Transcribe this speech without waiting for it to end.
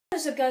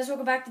What is up, guys?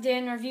 Welcome back to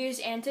Dan Reviews,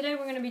 and today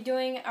we're going to be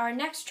doing our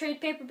next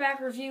trade paperback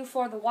review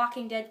for the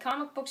Walking Dead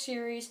comic book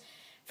series.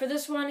 For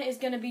this one is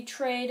going to be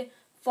trade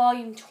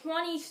volume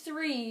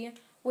 23,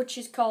 which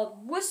is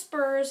called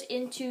Whispers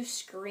into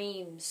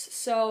Screams.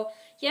 So,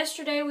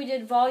 yesterday we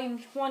did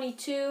volume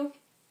 22.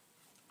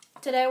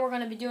 Today we're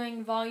going to be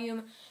doing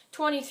volume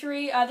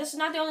 23. This is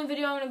not the only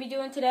video I'm going to be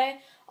doing today.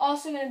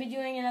 Also going to be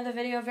doing another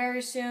video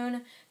very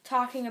soon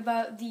talking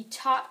about the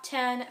top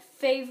 10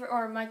 favorite,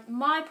 or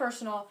my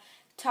personal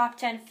top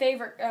 10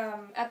 favorite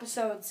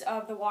episodes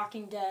of The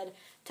Walking Dead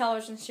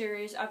television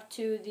series up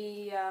to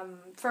the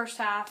first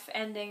half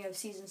ending of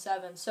season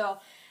 7. So,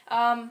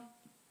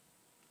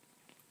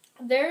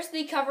 there's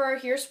the cover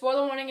here.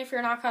 Spoiler warning if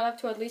you're not caught up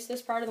to at least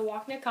this part of the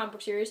Walking Dead comic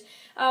book series.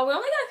 We only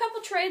got a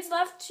couple trades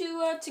left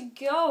to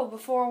go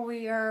before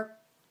we are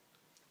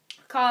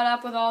caught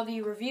up with all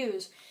the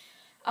reviews.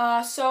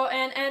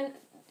 And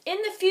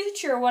in the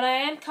future, when I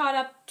am caught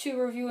up to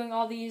reviewing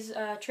all these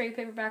trade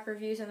paperback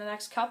reviews in the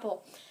next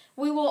couple,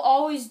 we will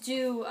always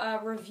do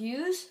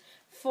reviews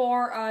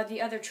for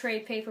the other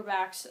trade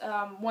paperbacks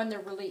when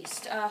they're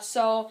released.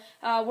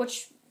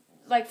 Which,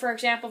 like for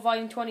example,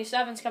 volume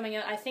 27 is coming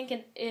out, I think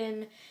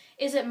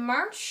is it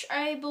March,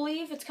 I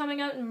believe? It's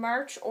coming out in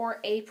March or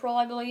April,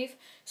 I believe.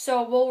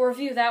 So we'll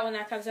review that when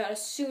that comes out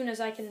as soon as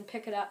I can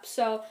pick it up.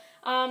 So,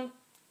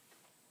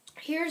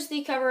 here's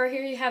the cover.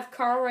 Here you have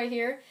Carl right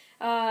here.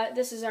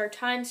 This is our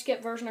time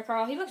skip version of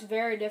Carl. He looks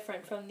very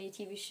different from the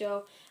TV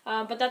show,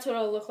 but that's what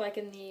it'll look like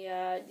in the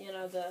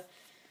the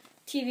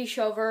TV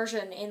show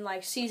version in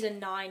like season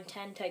 9,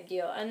 10 type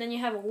deal. And then you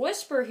have a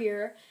Whisper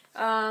here,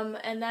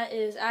 and that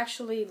is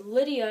actually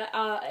Lydia,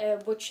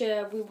 which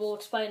we will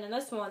explain in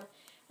this one.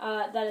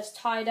 That is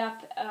tied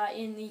up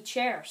in the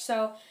chair.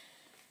 So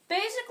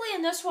basically,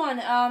 in this one,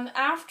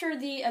 after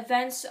the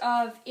events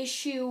of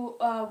issue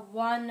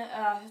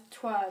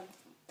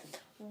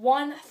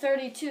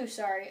 132,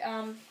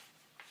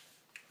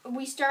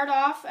 we start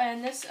off,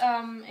 and this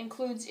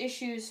includes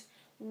issues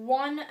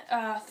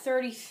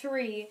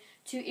 133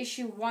 to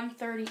issue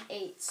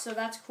 138, so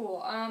that's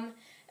cool.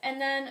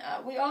 And then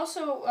we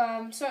also,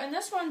 so in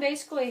this one,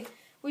 basically,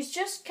 we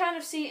just kind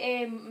of see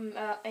a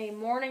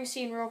morning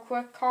scene real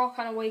quick. Carl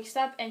kind of wakes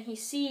up, and he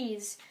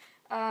sees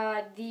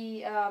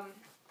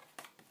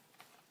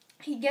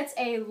he gets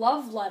a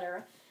love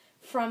letter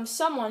from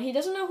someone. He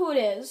doesn't know who it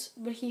is,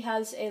 but he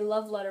has a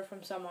love letter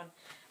from someone.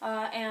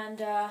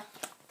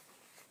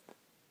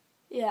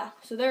 Yeah,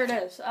 so there it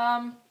is.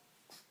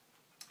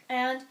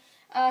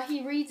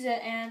 He reads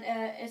it, and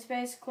it's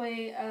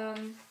basically,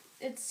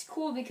 it's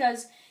cool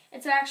because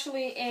it's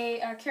actually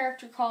a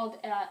character called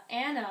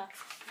Anna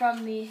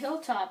from the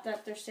hilltop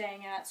that they're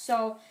staying at.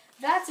 So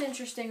that's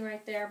interesting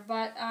right there,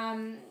 but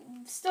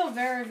still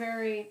very,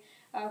 very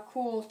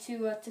cool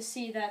to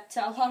see that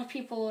a lot of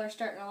people are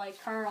starting to like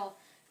Carl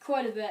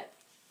quite a bit.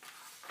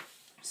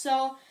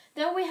 So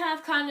then we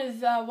have kind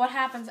of what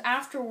happens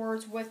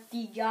afterwards with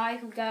the guy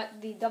who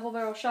got the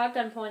double-barrel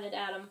shotgun pointed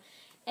at him.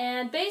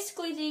 And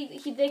basically,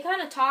 they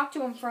kind of talk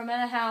to him for a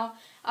minute how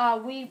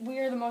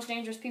we're the most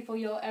dangerous people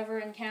you'll ever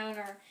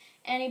encounter.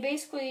 And he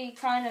basically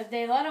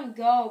they let him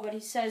go, but he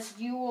says,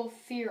 "You will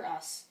fear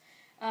us."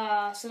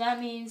 So that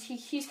means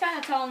he's kind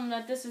of telling them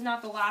that this is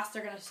not the last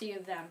they're going to see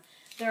of them.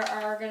 There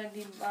are going to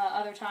be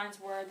other times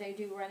where they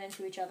do run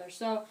into each other.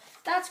 So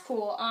that's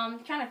cool.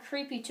 Kind of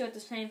creepy too at the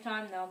same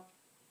time, though.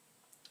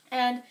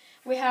 And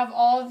we have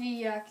all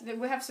we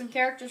have some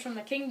characters from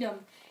the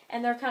kingdom,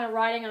 and they're kind of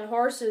riding on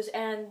horses,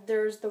 and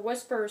there's the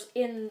Whispers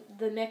in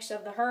the mix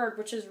of the herd,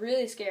 which is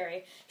really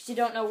scary, because you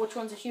don't know which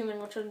one's a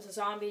human, which one's a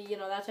zombie,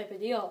 that type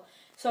of deal.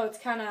 So it's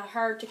kind of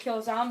hard to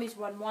kill zombies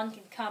when one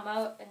can come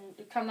up and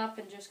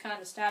just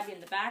kind of stab you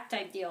in the back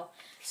type deal.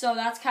 So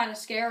that's kind of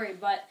scary,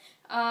 but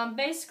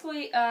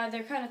basically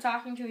they're kind of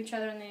talking to each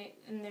other, and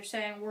they're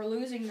saying, we're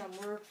losing them,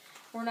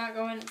 we're not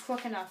going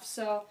quick enough.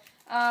 So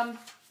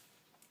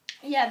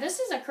yeah, this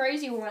is a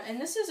crazy one,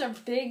 and this is a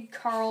big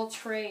Carl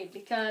trade,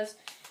 because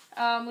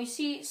we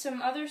see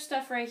some other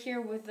stuff right here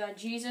with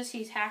Jesus.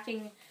 He's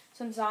hacking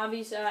some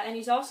zombies, and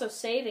he's also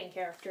saving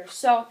characters.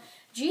 So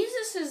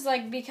Jesus is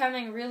like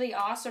becoming really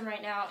awesome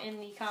right now in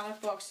the comic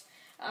books.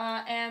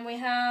 And we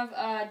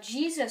have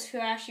Jesus, who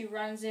actually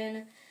runs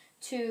in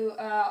to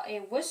a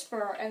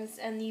Whisper, and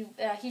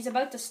he's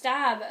about to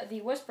stab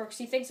the Whisper because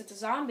he thinks it's a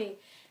zombie,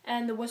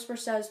 and the Whisper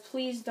says,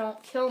 "Please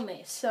don't kill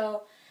me."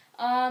 So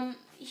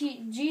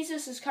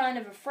Jesus is kind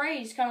of afraid.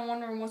 He's kind of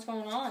wondering what's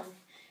going on.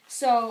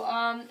 So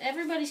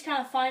everybody's kind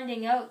of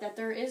finding out that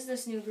there is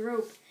this new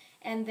group,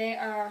 and they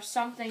are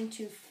something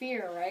to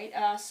fear, right?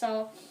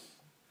 So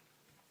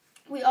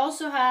we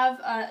also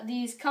have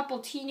these couple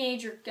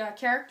teenager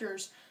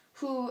characters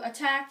who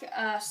attack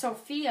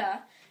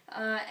Sophia,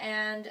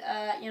 and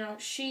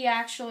she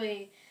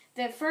actually,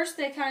 at first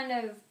they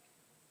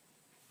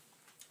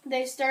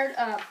start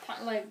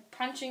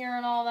punching her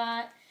and all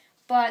that,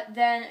 but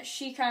then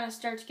she kind of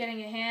starts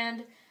getting a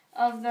hand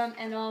of them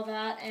and all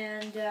that,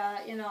 and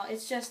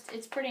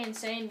it's pretty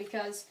insane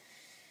because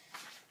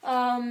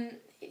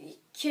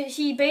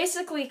he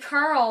basically,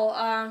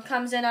 Carl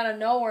comes in out of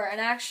nowhere and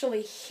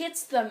actually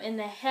hits them in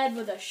the head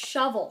with a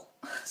shovel.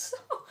 So,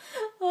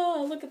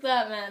 oh, look at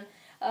that, man.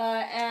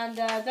 And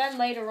then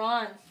later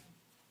on,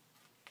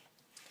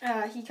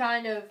 he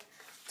kind of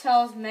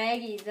tells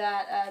Maggie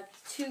that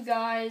two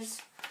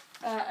guys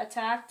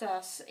attacked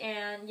us,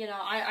 and, you know,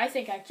 I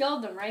think I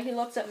killed them, right? He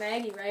looks at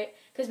Maggie, right?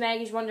 Because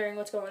Maggie's wondering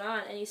what's going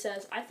on, and he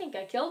says, I think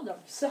I killed them.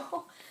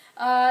 So,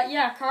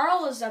 yeah,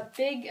 Carl is a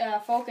big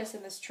focus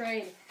in this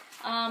trade.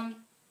 You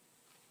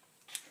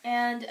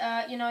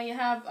know, you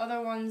have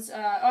other ones,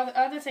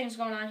 other things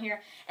going on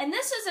here. And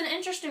this is an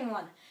interesting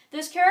one.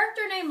 This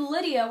character named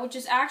Lydia, which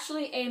is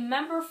actually a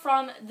member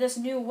from this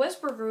new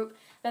Whisper group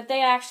that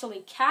they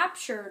actually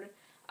captured,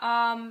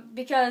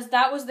 because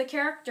that was the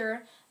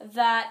character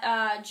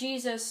that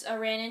Jesus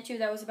ran into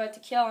that was about to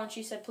kill, and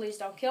she said, please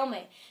don't kill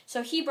me.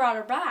 So he brought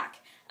her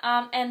back.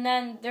 And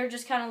then they're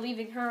just kind of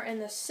leaving her in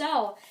the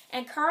cell.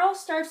 And Carl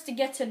starts to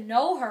get to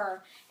know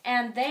her,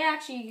 and they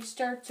actually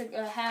start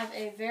to have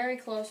a very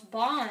close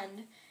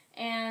bond.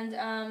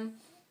 And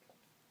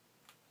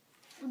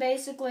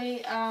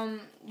basically,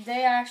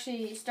 they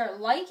actually start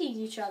liking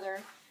each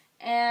other,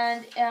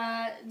 and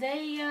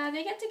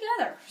they get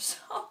together.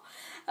 So,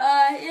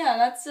 yeah,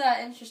 that's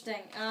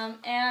interesting.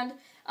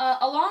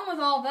 Along with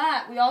all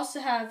that, we also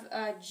have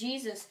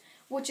Jesus,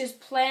 which is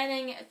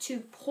planning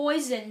to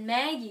poison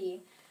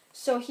Maggie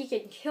so he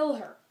can kill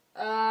her.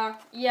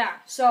 Yeah,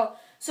 so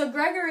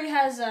Gregory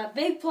has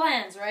big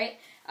plans, right?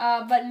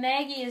 But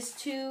Maggie is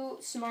too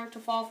smart to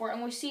fall for it,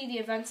 and we see the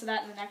events of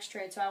that in the next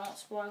trade, so I won't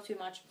spoil too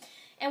much.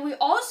 And we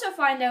also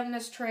find out in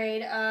this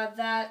trade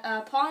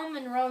that Paul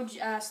Monroe /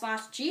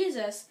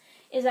 Jesus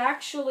is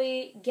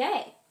actually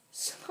gay.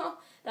 So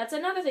that's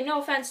another thing.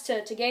 No offense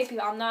to gay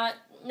people. I'm not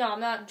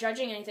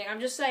judging anything. I'm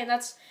just saying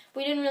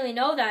we didn't really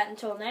know that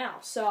until now.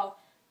 So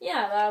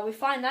yeah, we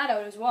find that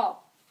out as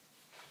well.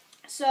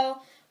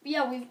 So,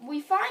 yeah,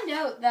 we find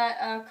out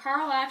that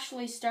Carl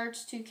actually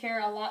starts to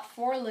care a lot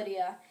for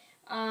Lydia,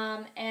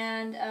 and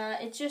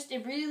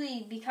it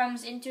really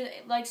becomes into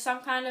like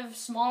some kind of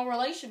small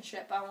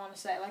relationship, I want to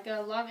say, like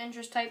a love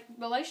interest type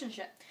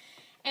relationship.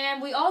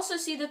 And we also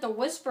see that the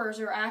Whispers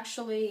are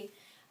actually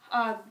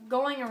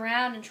going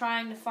around and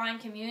trying to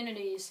find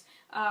communities,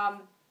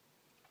 and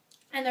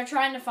they're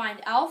trying to find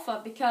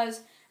Alpha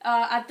because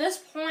at this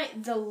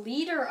point the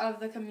leader of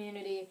the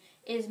community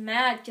is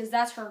mad because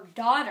that's her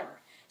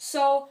daughter.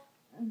 So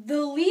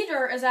the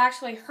leader is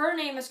actually, her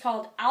name is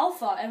called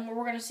Alpha, and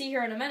we're going to see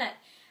here in a minute.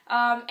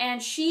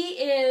 And she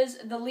is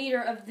the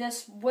leader of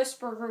this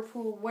Whisper group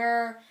who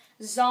wear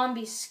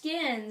zombie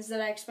skins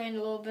that I explained a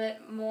little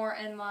bit more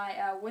in my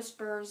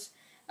Whispers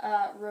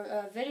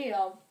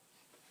video.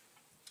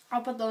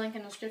 I'll put the link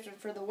in the description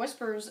for the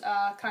Whispers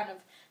kind of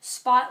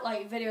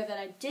spotlight video that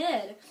I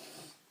did.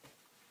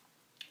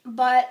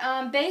 But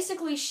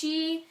basically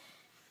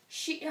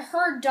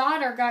her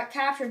daughter got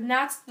captured, and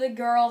that's the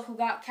girl who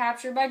got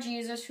captured by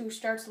Jesus, who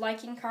starts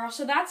liking Carl.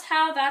 So that's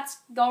how that's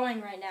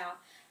going right now.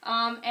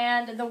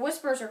 And the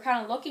Whispers are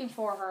kind of looking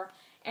for her,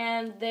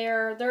 and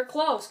they're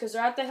close because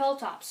they're at the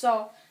hilltop.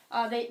 So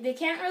they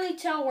can't really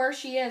tell where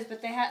she is,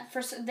 but they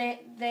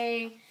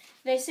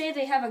say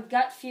they have a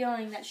gut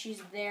feeling that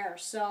she's there.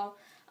 So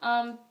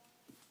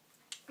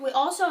we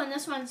also in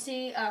this one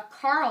see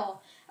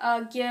Carl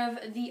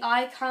give the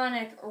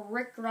iconic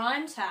Rick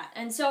Grimes hat.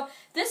 And so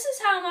this is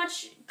how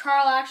much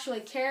Carl actually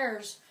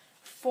cares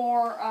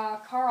for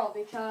Carl,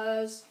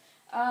 because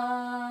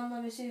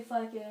let me see if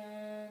I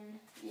can,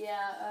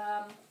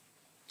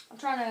 I'm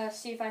trying to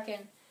see if I can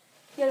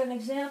get an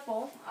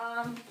example.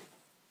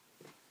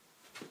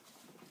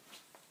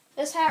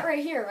 This hat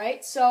right here,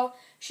 right? So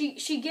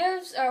she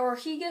gives, or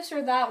he gives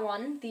her that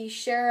one, the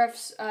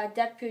sheriff's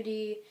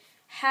deputy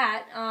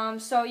hat.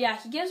 So yeah,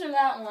 he gives her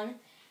that one.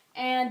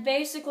 And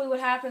basically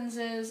what happens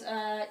is,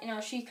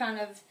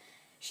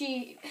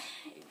 he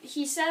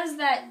says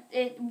that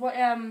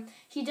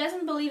he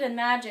doesn't believe in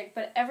magic,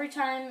 but every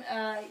time,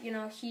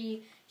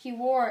 he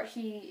wore it,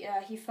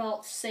 he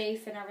felt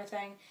safe and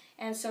everything.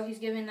 And so he's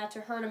giving that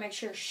to her to make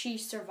sure she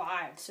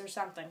survives or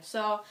something.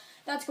 So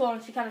that's cool.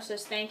 And she kind of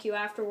says thank you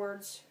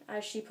afterwards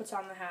as she puts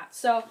on the hat.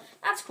 So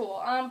that's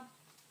cool.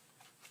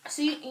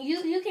 So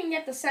you can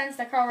get the sense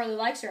that Carl really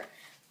likes her.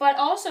 But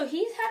also,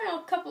 he's had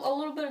a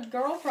little bit of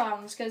girl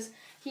problems, because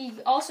he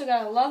also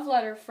got a love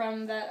letter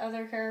from that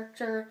other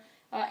character,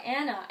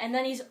 Anna. And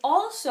then he's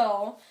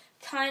also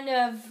kind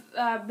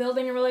of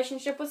building a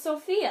relationship with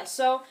Sophia.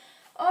 So,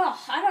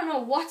 I don't know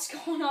what's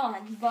going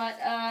on. But,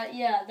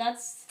 yeah,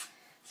 it's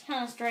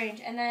kind of strange.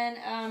 And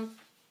then,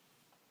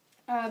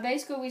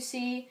 basically we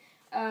see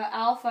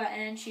Alpha,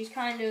 and she's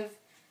kind of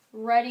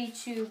ready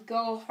to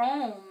go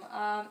home.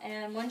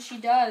 And when she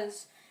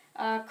does,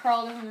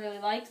 Carl doesn't really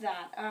like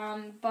that,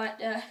 but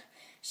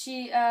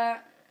he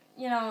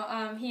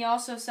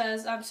also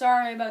says, I'm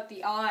sorry about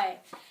the eye,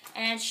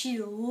 and she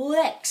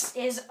licks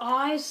his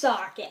eye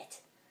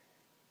socket.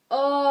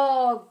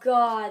 Oh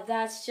God,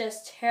 that's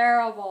just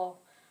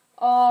terrible.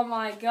 Oh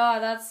my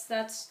God,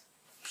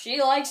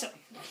 she likes him.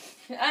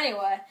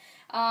 Anyway,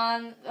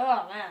 Oh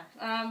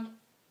man.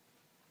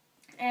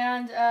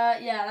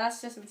 Yeah,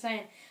 that's just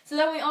insane. So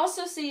then we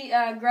also see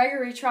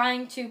Gregory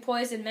trying to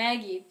poison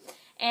Maggie,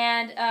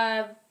 and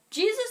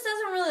Jesus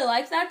doesn't really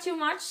like that too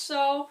much,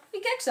 so he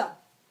kicks him.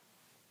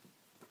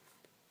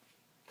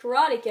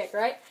 Karate kick,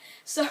 right?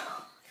 So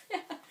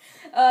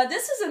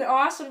this is an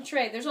awesome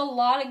trade. There's a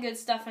lot of good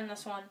stuff in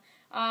this one.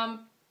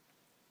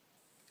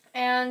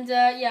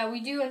 Yeah, we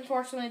do,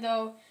 unfortunately,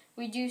 though,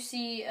 we do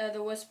see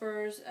the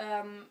Whispers,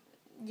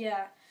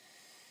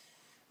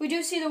 we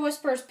do see the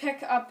Whispers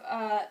pick up,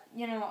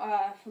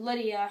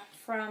 Lydia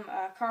from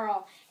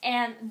Carl.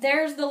 And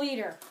there's the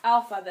leader,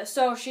 Alpha.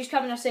 So she's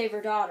coming to save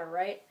her daughter,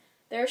 right?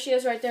 There she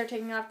is right there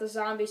taking off the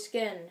zombie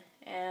skin.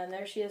 And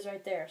there she is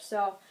right there.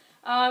 So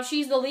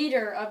she's the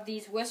leader of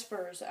these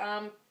Whispers.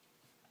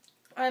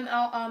 I'm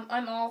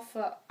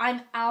Alpha.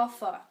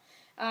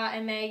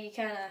 And Maggie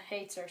kind of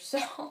hates her.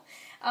 So,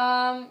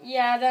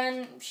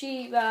 then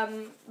she,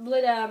 the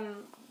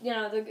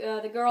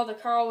girl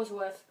that Carl was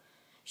with,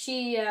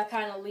 she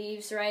kind of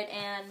leaves, right?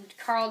 And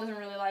Carl doesn't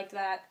really like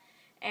that.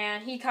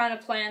 And he kind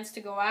of plans to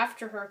go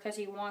after her because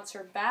he wants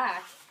her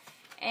back.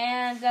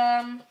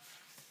 And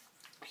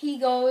he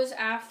goes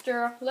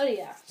after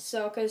Lydia.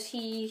 So, because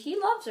he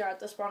loves her at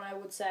this point, I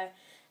would say.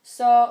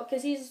 So,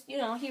 because he's,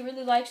 he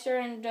really likes her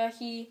and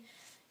he...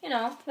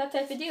 that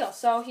type of deal.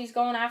 So he's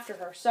going after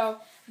her. So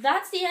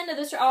that's the end of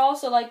this. I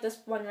also like this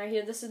one right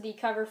here. This is the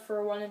cover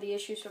for one of the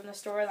issues from the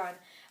storyline.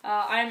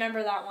 I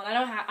remember that one.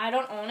 I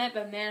don't own it,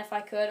 but man, if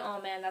I could,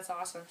 oh man, that's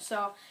awesome.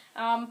 So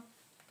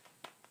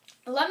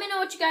let me know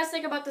what you guys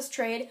think about this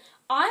trade.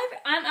 I'm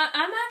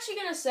actually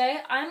gonna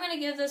say I'm gonna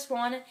give this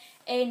one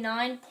a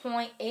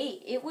 9.8.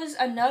 It was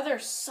another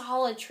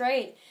solid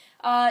trade.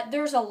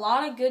 There's a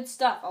lot of good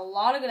stuff, a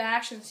lot of good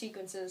action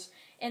sequences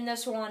in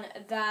this one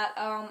that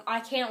I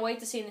can't wait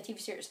to see in the TV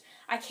series.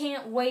 I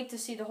can't wait to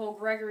see the whole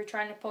Gregory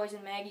trying to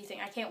poison Maggie thing.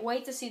 I can't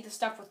wait to see the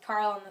stuff with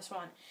Carl in this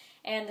one.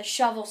 And the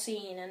shovel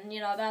scene and,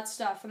 that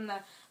stuff. And the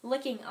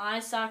licking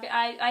eye socket.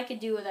 I could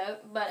do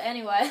without. But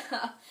anyway,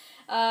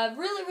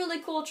 really,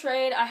 really cool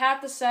trade. I have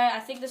to say, I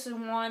think this is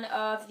one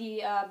of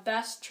the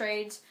best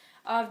trades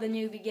of the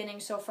new beginning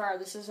so far.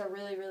 This is a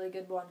really, really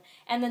good one.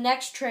 And the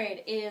next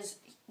trade is...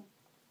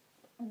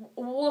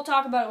 We'll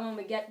talk about it when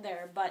we get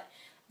there, but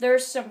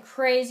there's some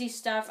crazy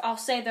stuff. I'll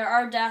say there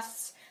are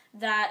deaths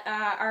that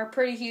are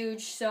pretty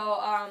huge, so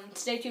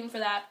stay tuned for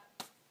that.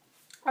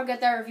 I'll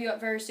get that review up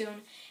very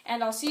soon,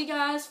 and I'll see you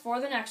guys for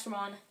the next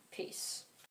one. Peace.